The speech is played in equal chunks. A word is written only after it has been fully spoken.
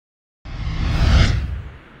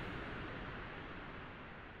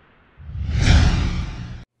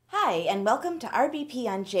Hi, and welcome to RBP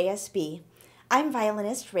on JSB. I'm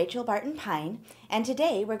violinist Rachel Barton Pine, and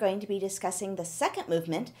today we're going to be discussing the second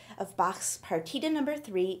movement of Bach's Partita No.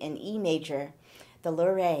 3 in E major, the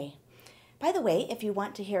Loure. By the way, if you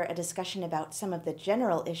want to hear a discussion about some of the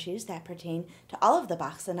general issues that pertain to all of the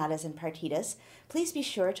Bach sonatas and partitas, please be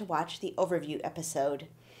sure to watch the overview episode.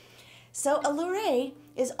 So a Loure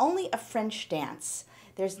is only a French dance.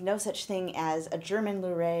 There's no such thing as a German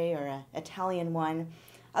Loure or an Italian one.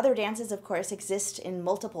 Other dances, of course, exist in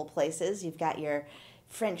multiple places. You've got your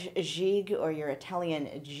French gigue or your Italian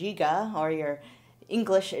giga or your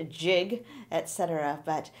English jig, etc.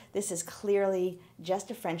 But this is clearly just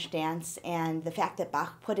a French dance, and the fact that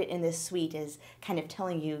Bach put it in this suite is kind of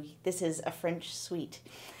telling you this is a French suite.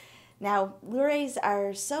 Now, Loures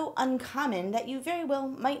are so uncommon that you very well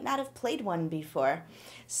might not have played one before.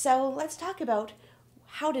 So let's talk about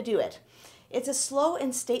how to do it. It's a slow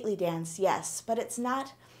and stately dance, yes, but it's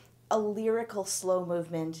not a lyrical slow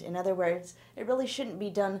movement. In other words, it really shouldn't be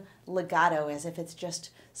done legato as if it's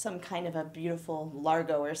just some kind of a beautiful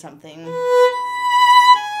largo or something.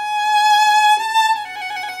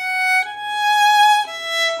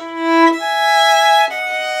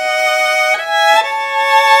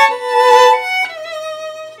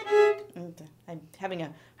 I'm having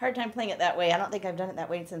a hard time playing it that way. I don't think I've done it that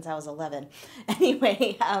way since I was 11.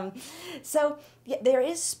 Anyway, so yeah, there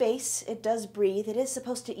is space. It does breathe. It is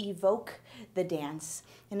supposed to evoke the dance.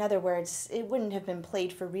 In other words, it wouldn't have been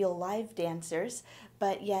played for real live dancers,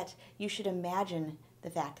 but yet you should imagine the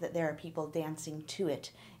fact that there are people dancing to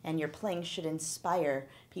it, and your playing should inspire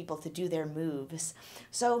people to do their moves.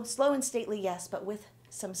 So slow and stately, yes, but with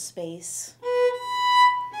some space.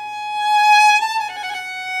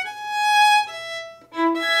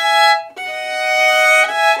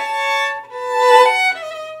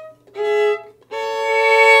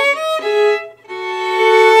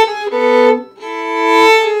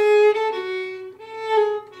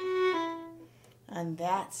 And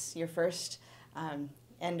that's your first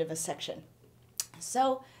end of a section.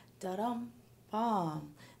 So,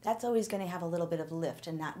 da-dum-bum. That's always going to have a little bit of lift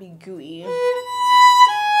and not be gooey.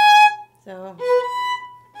 So,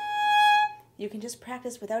 you can just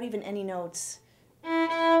practice without even any notes.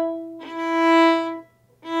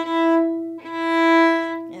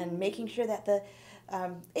 And making sure that the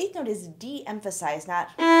eighth note is de-emphasized, not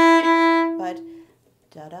but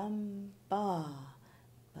da-dum-ba,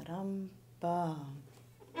 ba-dum-ba.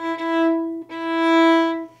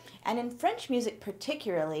 And in French music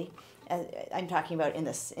particularly, I'm talking about in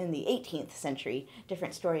the 18th century,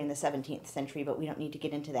 different story in the 17th century, but we don't need to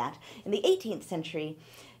get into that. In the 18th century,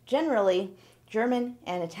 generally, German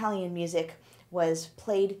and Italian music was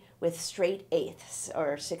played with straight eighths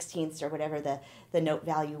or sixteenths or whatever the note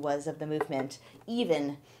value was of the movement,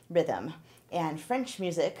 even rhythm. And French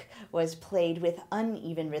music was played with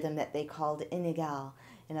uneven rhythm that they called inégal,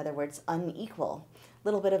 in other words, unequal.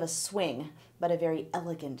 Little bit of a swing, but a very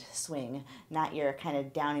elegant swing, not your kind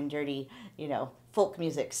of down and dirty, folk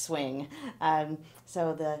music swing.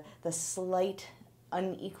 So the slight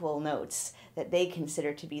unequal notes that they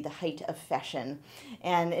consider to be the height of fashion.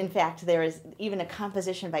 And in fact, there is even a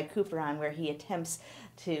composition by Couperin where he attempts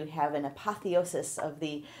to have an apotheosis of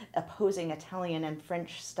the opposing Italian and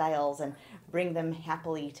French styles and bring them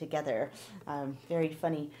happily together. Very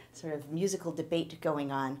funny sort of musical debate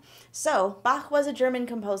going on. So Bach was a German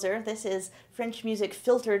composer. This is French music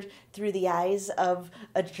filtered through the eyes of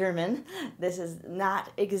a German. This is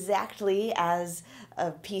not exactly as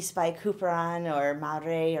a piece by Couperin or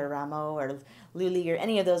Maury or Rameau or Lully or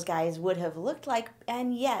any of those guys would have looked like,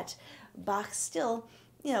 and yet Bach still,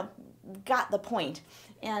 got the point.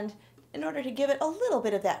 And in order to give it a little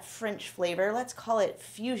bit of that French flavor, let's call it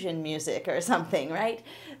fusion music or something, right?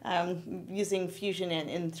 Using fusion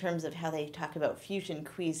in terms of how they talk about fusion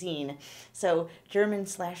cuisine. So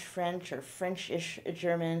German/French or French-ish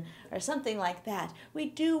German or something like that. We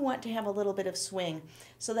do want to have a little bit of swing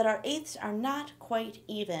so that our eighths are not quite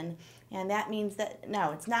even. And that means that,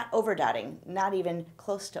 no, it's not overdotting, not even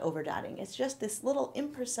close to overdotting. It's just this little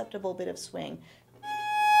imperceptible bit of swing.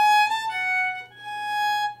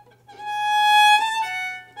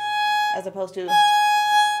 As opposed to 1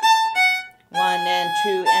 and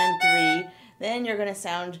 2 and 3, then you're going to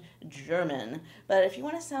sound German. But if you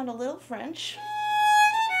want to sound a little French,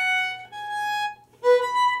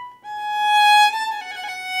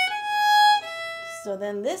 so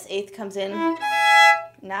then this eighth comes in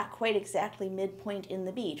not quite exactly midpoint in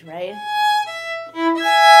the beat, right?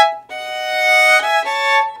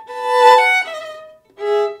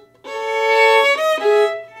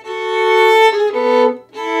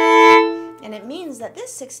 But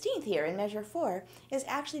this 16th here in measure 4 is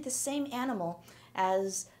actually the same animal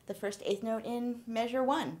as the first eighth note in measure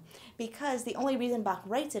 1, because the only reason Bach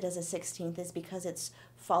writes it as a 16th is because it's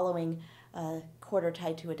following a quarter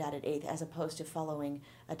tied to a dotted eighth as opposed to following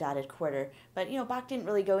a dotted quarter. But, Bach didn't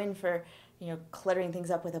really go in for, cluttering things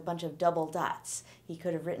up with a bunch of double dots. He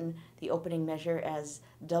could have written the opening measure as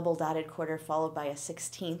double dotted quarter followed by a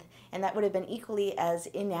 16th, and that would have been equally as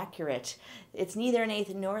inaccurate. It's neither an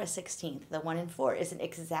eighth nor a 16th. The 1 and 4 isn't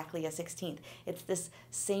exactly a 16th. It's this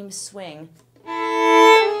same swing.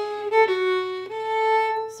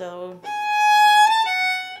 So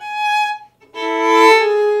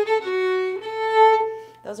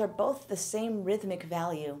those are both the same rhythmic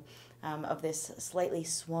value of this slightly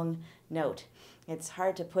swung note. It's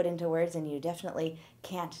hard to put into words, and you definitely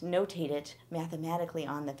can't notate it mathematically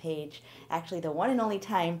on the page. Actually, the one and only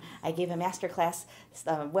time I gave a master class,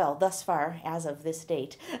 thus far, as of this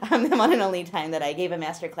date, the one and only time that I gave a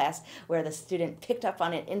master class where the student picked up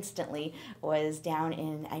on it instantly was down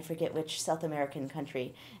in, I forget which South American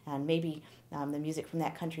country, and maybe the music from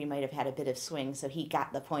that country might have had a bit of swing, so he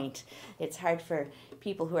got the point. It's hard for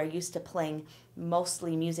people who are used to playing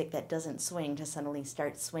mostly music that doesn't swing to suddenly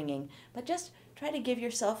start swinging, but just try to give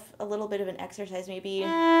yourself a little bit of an exercise, maybe.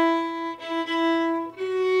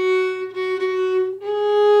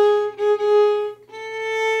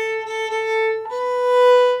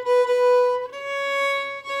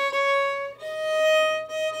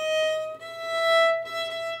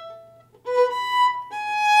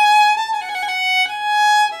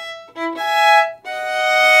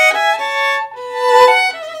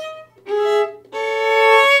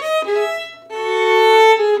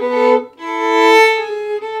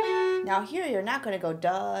 Now here you're not going to go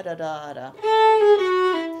da da da da.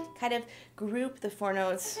 Kind of group the four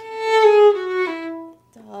notes.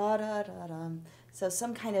 Da da da da. So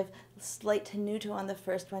some kind of slight tenuto on the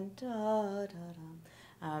first one. Da da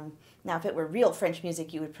da. Now if it were real French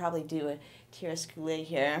music, you would probably do a tierce-coulée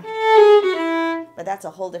here. But that's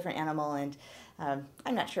a whole different animal, and I'm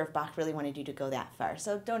not sure if Bach really wanted you to go that far,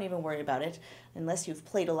 so don't even worry about it unless you've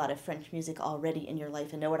played a lot of French music already in your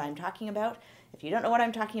life and know what I'm talking about. If you don't know what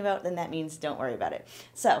I'm talking about, then that means don't worry about it.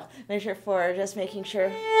 So, measure 4, just making sure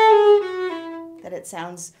that it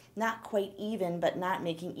sounds not quite even, but not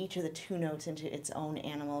making each of the two notes into its own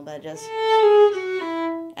animal, but just...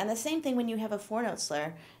 And the same thing when you have a 4-note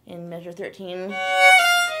slur in measure 13.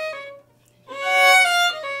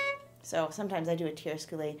 So sometimes I do a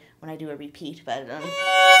tierce-coulée when I do a repeat, but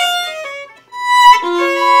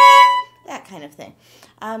that kind of thing.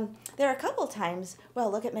 There are a couple times, well,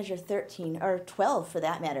 look at measure 13, or 12 for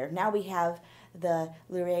that matter. Now we have the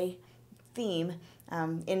Loure theme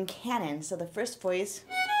in canon. So the first voice,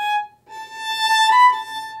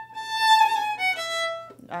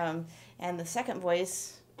 and the second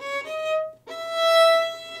voice,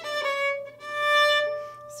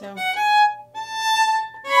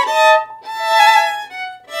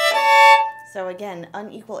 so again,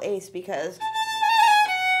 unequal eighths because,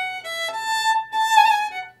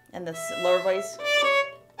 and the lower voice,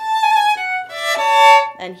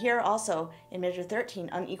 and here also in measure 13,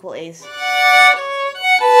 unequal eighths.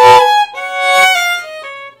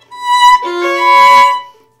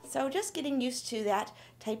 So just getting used to that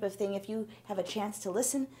type of thing. If you have a chance to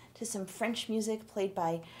listen to some French music played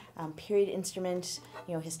by period instruments,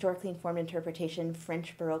 historically informed interpretation,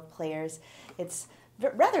 French Baroque players, it's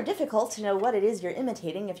rather difficult to know what it is you're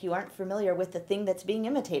imitating if you aren't familiar with the thing that's being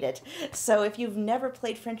imitated. So if you've never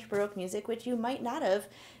played French Baroque music, which you might not have,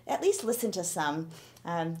 at least listen to some.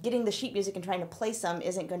 Getting the sheet music and trying to play some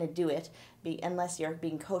isn't going to do it unless you're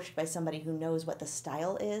being coached by somebody who knows what the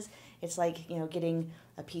style is. It's like, getting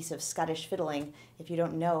a piece of Scottish fiddling. If you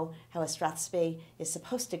don't know how a strathspey is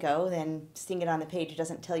supposed to go, then seeing it on the page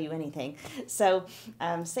doesn't tell you anything. So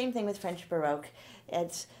same thing with French Baroque.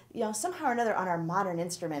 It's, somehow or another on our modern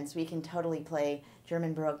instruments, we can totally play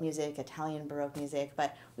German Baroque music, Italian Baroque music,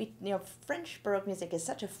 but French Baroque music is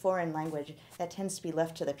such a foreign language that tends to be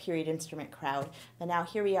left to the period instrument crowd. But now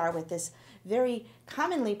here we are with this very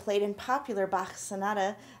commonly played and popular Bach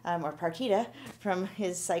sonata or partita from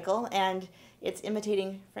his cycle, and it's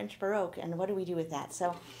imitating French Baroque. And what do we do with that?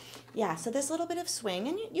 So, yeah, so this little bit of swing,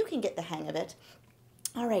 and you can get the hang of it.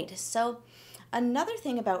 All right, so another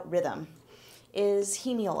thing about rhythm is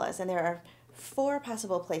hemiolas, and there are 4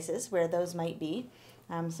 possible places where those might be.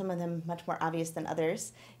 Some of them much more obvious than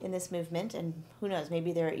others in this movement, and who knows,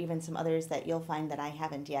 maybe there are even some others that you'll find that I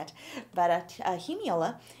haven't yet. But a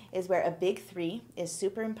hemiola is where a big 3 is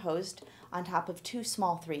superimposed on top of 2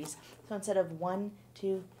 small 3s. So instead of 1,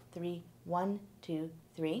 2, 3, 1, 2,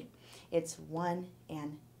 3, it's 1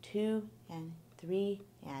 and 2 and 3,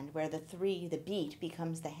 and where the 3, the beat,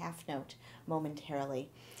 becomes the half note momentarily.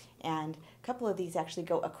 And a couple of these actually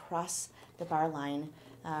go across the bar line.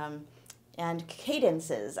 And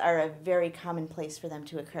cadences are a very common place for them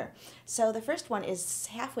to occur. So the first one is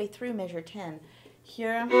halfway through measure 10.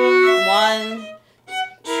 Here, 1,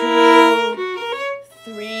 2,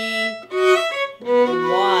 3,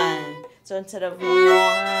 1. So instead of 1,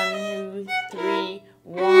 2, 3,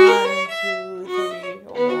 1, 2, 3,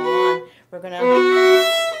 1, we're going to,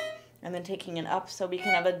 and then taking it up so we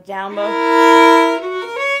can have a down bow.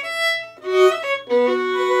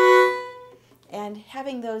 And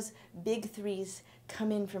having those big 3s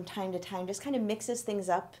come in from time to time just kind of mixes things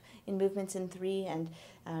up in movements in 3 and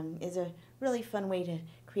is a really fun way to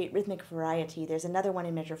create rhythmic variety. There's another one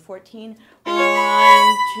in measure 14.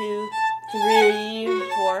 1, 2, 3,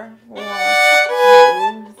 4,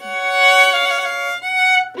 1, 2, 3.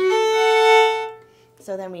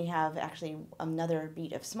 So then we have actually another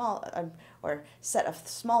beat of small, or set of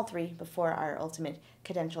small 3 before our ultimate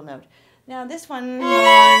cadential note. Now this one,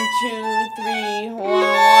 1, 2, 3,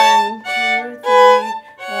 1, 2, 3,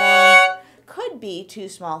 1, could be 2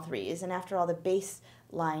 small 3s, and after all, the bass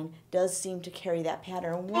line does seem to carry that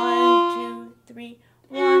pattern. 1, 2, 3,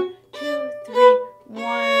 1, 2, 3,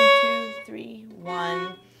 1, 2, 3,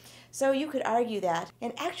 1. So you could argue that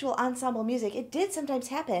in actual ensemble music, it did sometimes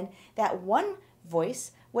happen that one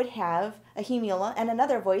voice would have a hemiola and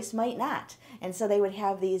another voice might not. And so they would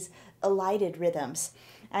have these elided rhythms.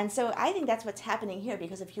 And so I think that's what's happening here,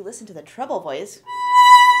 because if you listen to the treble voice,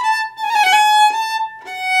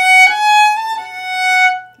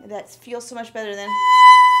 that feels so much better than.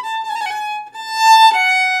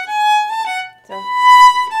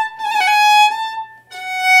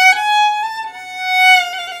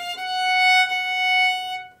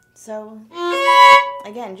 So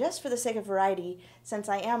again, just for the sake of variety, since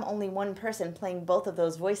I am only one person playing both of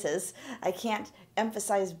those voices, I can't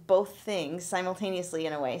emphasize both things simultaneously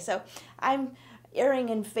in a way. So I'm erring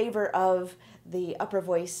in favor of the upper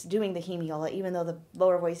voice doing the hemiola, even though the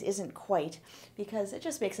lower voice isn't quite, because it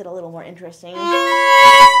just makes it a little more interesting.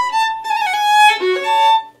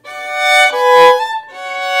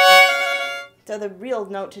 So the real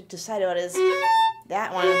note to decide about is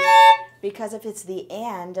that one, because if it's the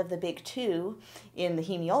and of the big 2 in the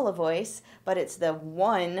hemiola voice, but it's the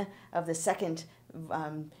 1 of the second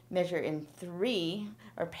measure in 3,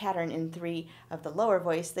 or pattern in 3 of the lower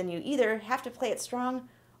voice, then you either have to play it strong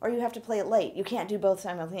or you have to play it light. You can't do both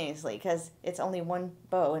simultaneously because it's only one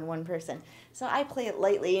bow and one person. So I play it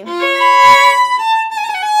lightly.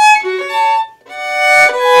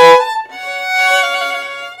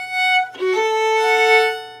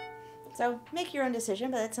 So make your own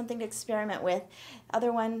decision, but it's something to experiment with.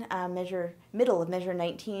 Other one, middle of measure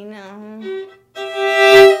 19.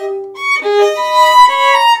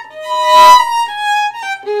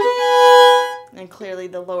 And clearly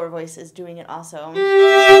the lower voice is doing it also.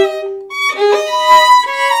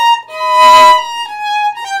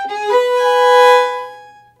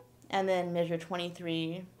 And then measure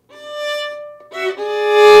 23.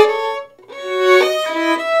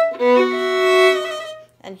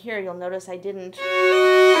 And here you'll notice I didn't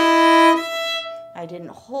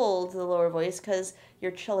hold the lower voice because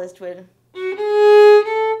your cellist would.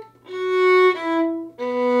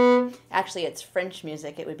 Actually, it's French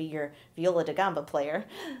music. It would be your viola da gamba player.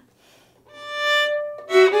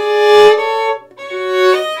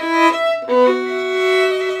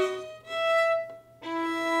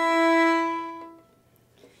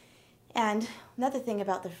 And another thing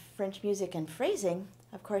about the French music and phrasing,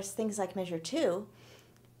 of course, things like measure 2,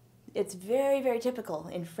 it's very, very typical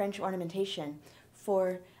in French ornamentation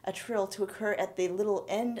for a trill to occur at the little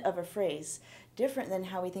end of a phrase, different than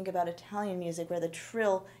how we think about Italian music where the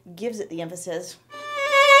trill gives it the emphasis.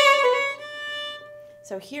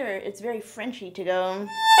 So here it's very Frenchy to go.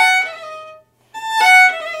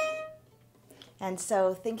 And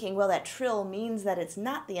so thinking, well, that trill means that it's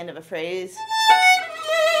not the end of a phrase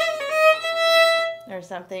or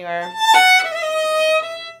something,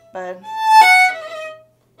 but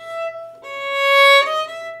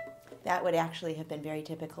that would actually have been very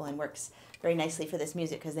typical and works very nicely for this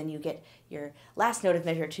music, because then you get your last note of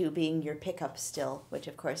measure 2 being your pickup still, which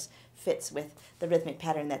of course fits with the rhythmic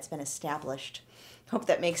pattern that's been established. Hope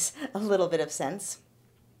that makes a little bit of sense.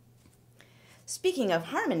 Speaking of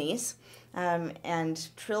harmonies and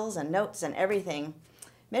trills and notes and everything,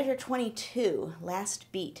 measure 22,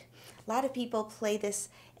 last beat. A lot of people play this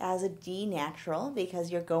as a D natural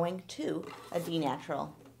because you're going to a D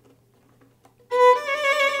natural.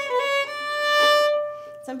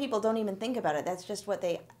 Some people don't even think about it. That's just what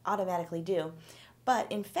they automatically do.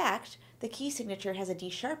 But in fact, the key signature has a D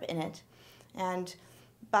sharp in it, and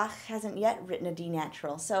Bach hasn't yet written a D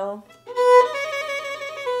natural. So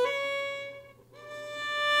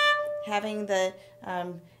having the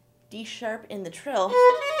D sharp in the trill,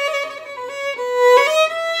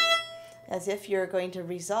 as if you're going to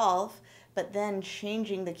resolve, but then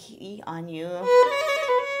changing the key on you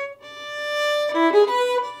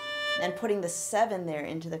and putting the 7 there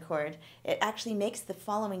into the chord, it actually makes the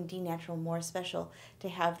following D natural more special to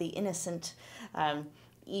have the innocent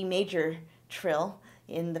E major trill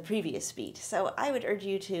in the previous beat. So I would urge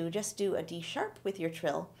you to just do a D sharp with your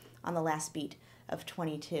trill on the last beat of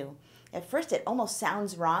 22. At first it almost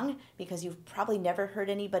sounds wrong because you've probably never heard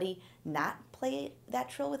anybody not play that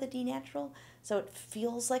trill with a D natural, so it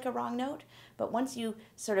feels like a wrong note. But once you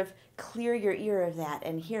sort of clear your ear of that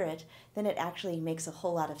and hear it, then it actually makes a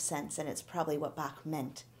whole lot of sense, and it's probably what Bach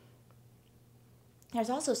meant. There's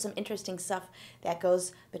also some interesting stuff that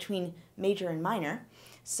goes between major and minor.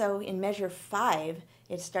 So in measure 5,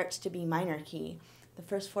 it starts to be minor key. The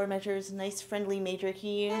first 4 measures, nice friendly major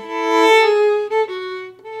key.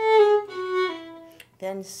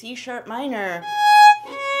 Then C sharp minor.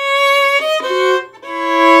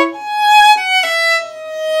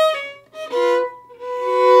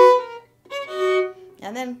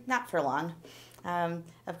 And then not for long.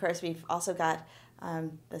 Of course, we've also got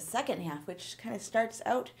the second half, which kind of starts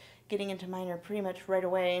out getting into minor pretty much right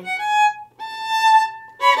away.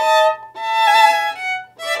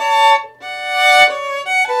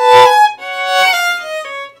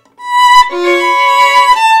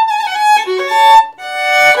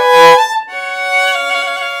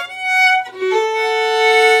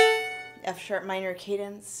 F sharp minor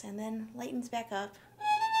cadence, and then lightens back up.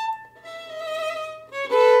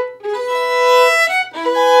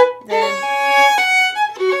 Then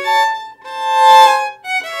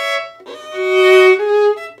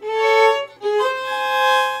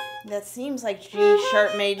that seems like G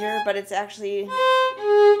sharp major, but it's actually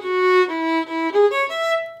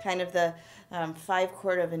kind of the 5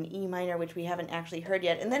 chord of an E minor, which we haven't actually heard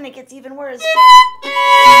yet. And then it gets even worse.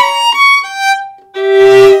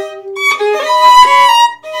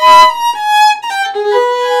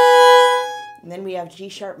 And then we have G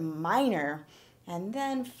sharp minor. And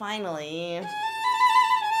then finally,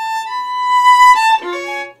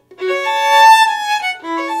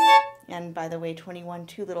 and by the way, 21,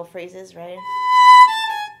 2 little phrases, right?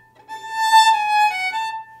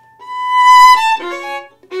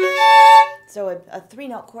 So a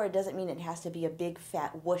 3-note chord doesn't mean it has to be a big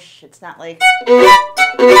fat whoosh. It's not like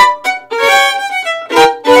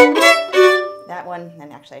that one.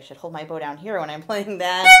 And actually I should hold my bow down here when I'm playing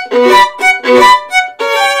that.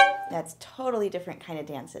 That's totally different kind of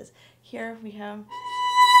dances. Here we have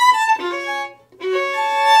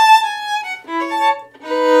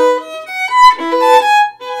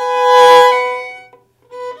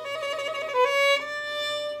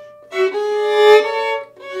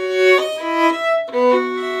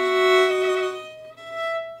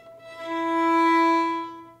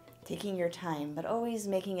taking your time, but always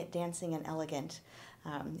making it dancing and elegant.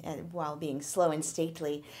 And while being slow and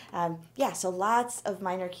stately. Yeah, so lots of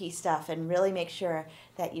minor key stuff, and really make sure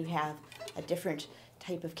that you have a different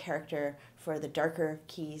type of character for the darker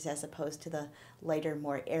keys as opposed to the lighter,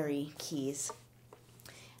 more airy keys.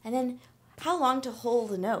 And then how long to hold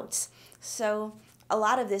the notes. So a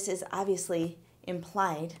lot of this is obviously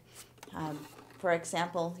implied. For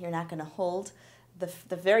example, you're not going to hold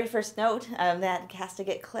the very first note that has to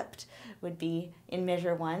get clipped would be in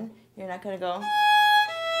measure 1. You're not going to go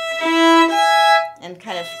and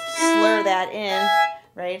kind of slur that in,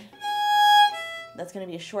 right? That's going to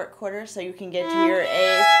be a short quarter, so you can get to your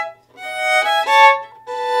A.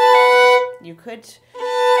 You could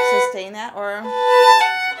sustain that, or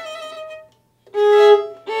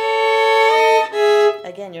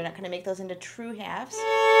again, you're not going to make those into true halves.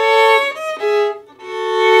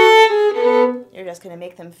 You're just going to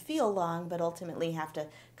make them feel long, but ultimately have to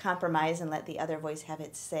compromise and let the other voice have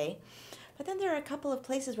its say. But then there are a couple of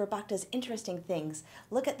places where Bach does interesting things.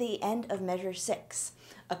 Look at the end of measure 6.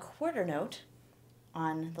 A quarter note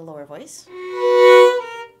on the lower voice,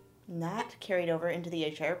 not carried over into the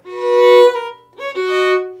A sharp.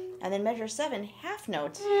 And then measure 7, half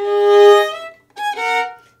notes.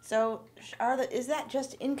 So is that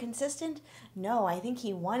just inconsistent? No, I think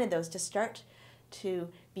he wanted those to start to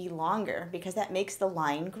be longer because that makes the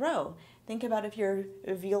line grow. Think about if you're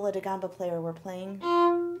a viola da gamba player were playing.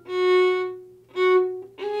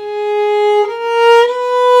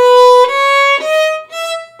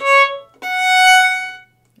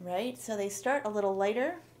 Right? So they start a little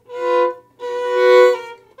lighter.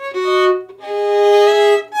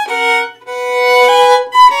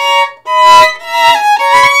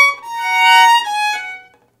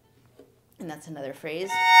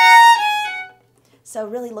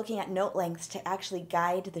 really looking at note lengths to actually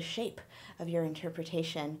guide the shape of your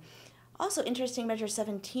interpretation. Also interesting, measure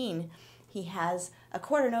 17, he has a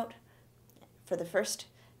quarter note for the first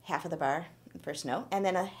half of the bar, first note, and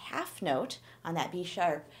then a half note on that B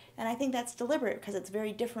sharp. And I think that's deliberate because it's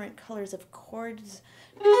very different colors of chords.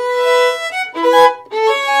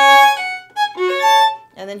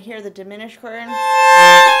 And then here the diminished chord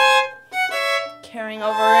carrying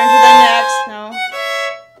over into the next note.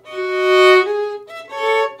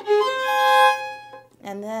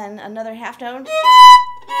 And then another half note.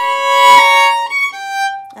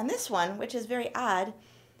 And this one, which is very odd,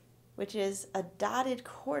 which is a dotted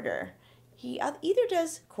quarter. He either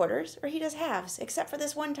does quarters or he does halves, except for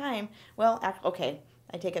this one time. Well, okay,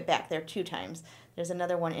 I take it back. There are 2 times. There's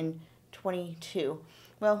another one in 22.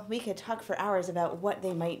 Well, we could talk for hours about what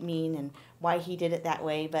they might mean and why he did it that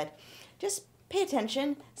way, but just pay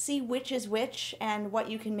attention, see which is which and what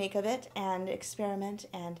you can make of it, and experiment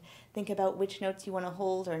and think about which notes you want to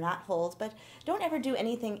hold or not hold. But don't ever do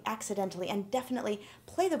anything accidentally, and definitely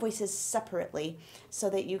play the voices separately so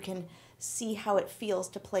that you can see how it feels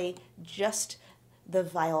to play just the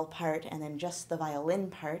viol part and then just the violin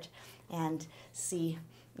part, and see,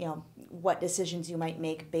 you know, what decisions you might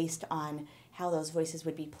make based on how those voices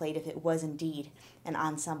would be played if it was indeed an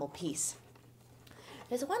ensemble piece.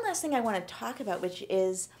 There's one last thing I want to talk about, which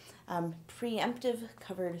is preemptive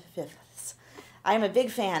covered fifths. I'm a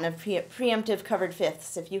big fan of preemptive covered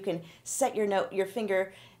fifths. If you can set your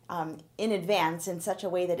finger in advance in such a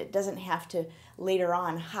way that it doesn't have to later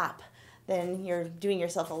on hop, then you're doing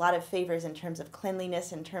yourself a lot of favors in terms of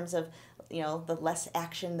cleanliness, in terms of, you know, the less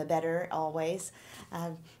action, the better, always.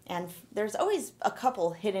 And there's always a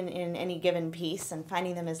couple hidden in any given piece, and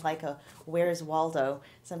finding them is like a Where's Waldo.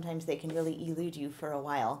 Sometimes they can really elude you for a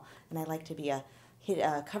while, and I like to be a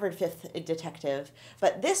covered fifth detective.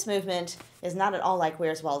 But this movement is not at all like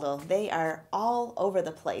Where's Waldo. They are all over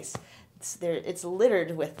the place. It's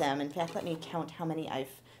littered with them. In fact, let me count how many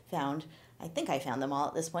I've found. I think I found them all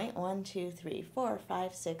at this point. 1, 2, 3, 4,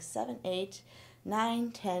 5, 6, 7, 8,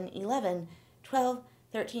 9, 10, 11, 12,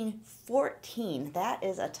 13, 14. That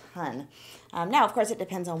is a ton. Now, of course, it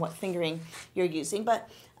depends on what fingering you're using, but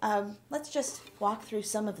let's just walk through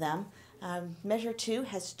some of them. Measure 2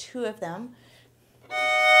 has 2 of them.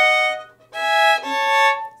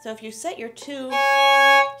 So if you set your 2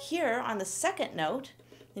 here on the second note,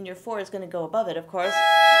 then your 4 is going to go above it, of course.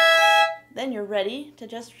 Then you're ready to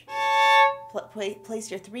just place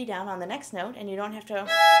your 3 down on the next note, and you don't have to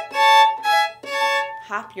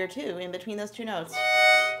hop your 2 in between those 2 notes.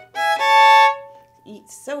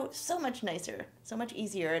 So much nicer, so much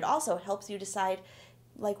easier. It also helps you decide,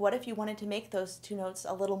 like, what if you wanted to make those 2 notes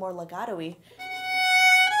a little more legato-y,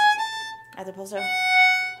 as opposed to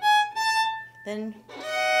then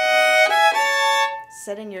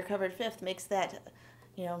setting your covered fifth makes that,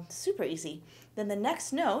 you know, super easy. Then the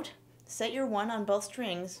next note, set your 1 on both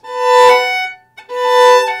strings.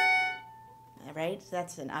 All right,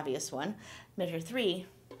 that's an obvious one. Measure 3.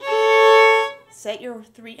 Set your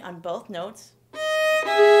 3 on both notes.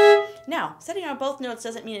 Now, setting on both notes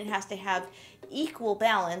doesn't mean it has to have equal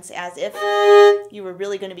balance as if you were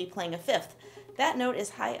really going to be playing a fifth. That note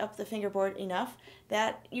is high up the fingerboard enough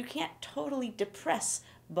that you can't totally depress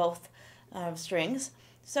both strings.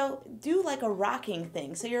 So do like a rocking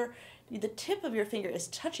thing. So the tip of your finger is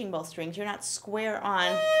touching both strings. You're not square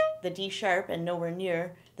on the D sharp and nowhere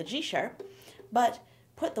near the G sharp, but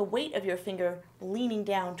put the weight of your finger leaning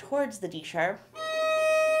down towards the D sharp,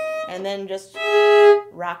 and then just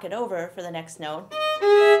rock it over for the next note.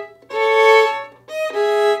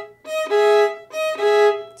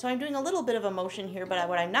 So I'm doing a little bit of a motion here, but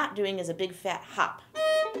what I'm not doing is a big fat hop,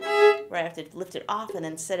 where I have to lift it off and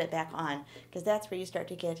then set it back on, because that's where you start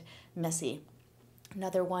to get messy.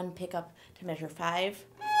 Another one, pick up to measure 5.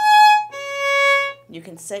 You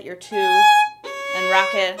can set your 2 and rock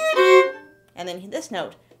it, and then this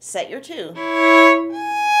note, set your 2,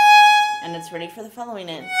 and it's ready for the following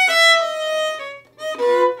in.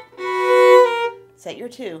 Set your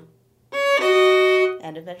 2,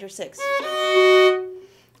 end of measure 6.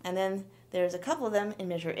 And then there's a couple of them in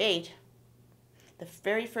measure 8, the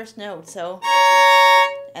very first note, so,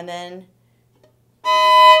 and then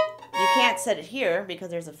you can't set it here because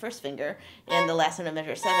there's a first finger in the last note of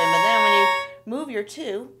measure 7, but then when you move your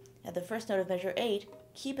 2 at the first note of measure 8,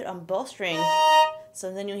 keep it on both strings,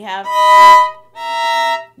 so then you have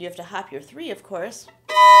to hop your 3, of course,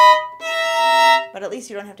 but at least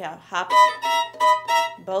you don't have to hop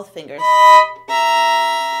both fingers.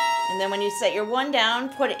 And then when you set your 1 down,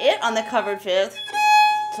 put it on the covered fifth,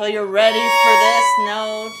 so you're ready for this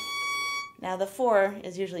note. Now the 4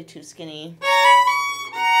 is usually too skinny,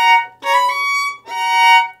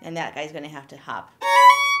 and that guy's going to have to hop.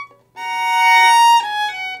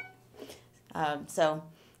 So,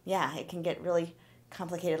 yeah, it can get really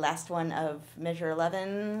complicated. Last one of measure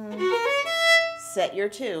 11, set your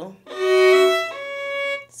 2.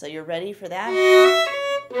 So you're ready for that?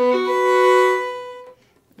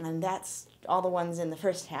 And that's all the ones in the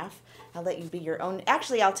first half. I'll let you be your own.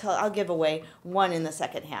 Actually, I'll give away one in the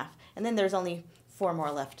second half. And then there's only 4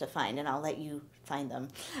 more left to find, and I'll let you find them.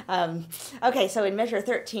 Okay, so in measure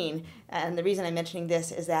 13, and the reason I'm mentioning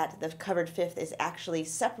this is that the covered fifth is actually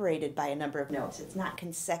separated by a number of notes. It's not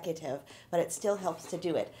consecutive, but it still helps to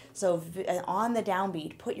do it. So on the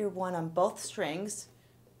downbeat, put your 1 on both strings.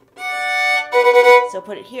 So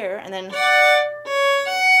put it here, and then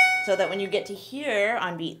so that when you get to here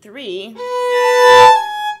on beat 3,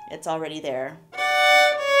 it's already there.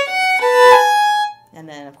 And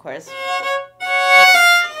then, of course,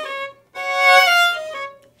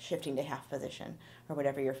 shifting to half position or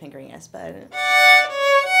whatever your fingering is. But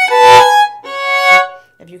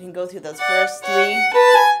if you can go through those first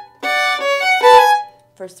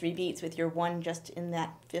three beats with your 1 just in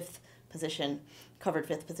that 5th position, covered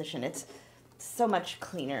 5th position, it's so much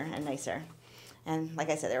cleaner and nicer. And like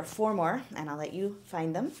I said, there are 4 more, and I'll let you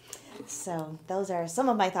find them. So those are some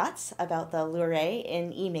of my thoughts about the Loure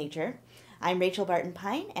in E major. I'm Rachel Barton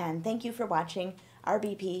Pine, and thank you for watching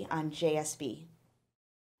RBP on JSB.